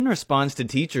In response to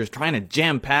teachers trying to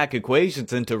jam-pack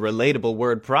equations into relatable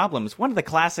word problems, one of the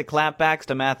classic clapbacks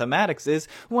to mathematics is,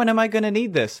 when am I going to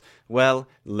need this? Well,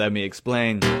 let me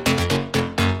explain.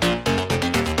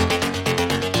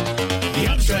 The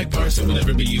abstract parts that will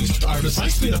never be used are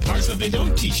precisely the parts that they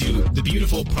don't teach you. The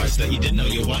beautiful parts that you didn't know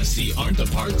you want to see aren't the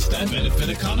parts that benefit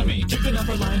economy. Take the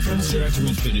number line from 0 to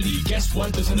infinity. Guess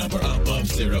what? There's a number above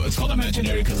 0. It's called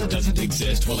imaginary because it doesn't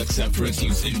exist, well, except for its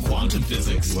use in quantum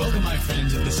physics. Welcome, my friend,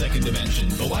 to the second dimension.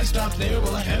 But why stop there?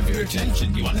 Well, I have your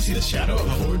attention. You want to see the shadow of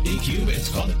a 4D cube? It's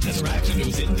called a tesseract, and it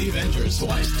was in the Avengers. So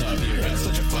why stop here? At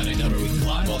such a finite number, we can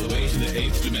climb all the way to the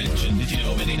 8th dimension. Did you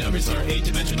know many numbers are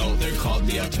 8-dimensional? They're called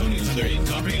the octonions, and they're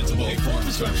incomprehensible. They form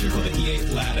a structure called the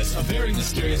E8 lattice, a very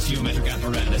mysterious geometric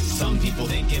apparatus. Some people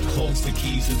think it holds the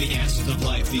keys to the answers of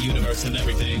life, the universe, and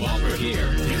everything. While we're here,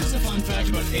 here's a fun fact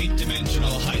about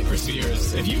 8-dimensional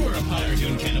hyperspheres. If you were a pirate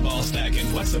doing cannonball stacking,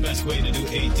 what's the best way to do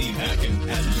 8D packing?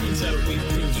 As it turns out, we've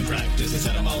proved in practice to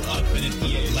set them all up in an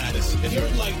E8 lattice. If you're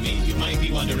like me, you might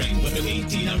be wondering, what do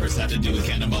 8D numbers have to do with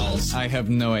cannonballs? I have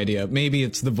no idea. Maybe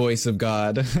it's the voice of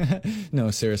God. No,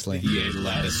 seriously. The E8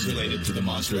 lattice related to the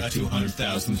monster, a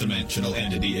 200,000th dimensional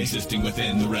entity existing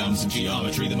within the realms of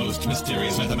geometry, the most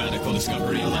mysterious mathematical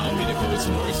discovery. Allow me to quote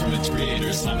some words from its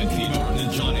creators, Simon P. Norton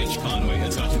and John H. Conway.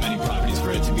 It's got too many properties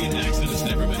for it to be an accident. It's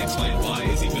never been explained why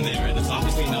it's even there, and it's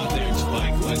obviously not there just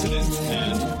by coincidence.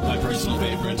 And my personal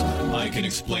favorite, I can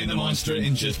explain the monster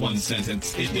in just one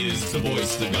sentence. It is the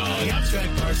voice of God. The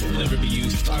abstract parts that will never be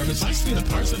used are precisely the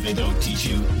parts that they don't teach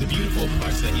you. The beautiful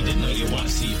parts that you didn't know you want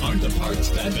to see aren't the parts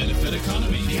that benefit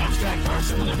economy. The abstract parts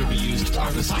that will never be used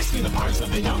are precisely the parts that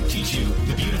they don't teach you.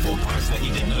 The beautiful parts that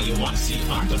you didn't know you want to see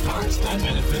aren't the parts that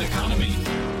benefit economy.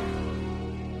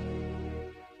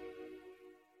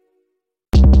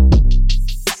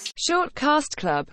 Shortcast Club.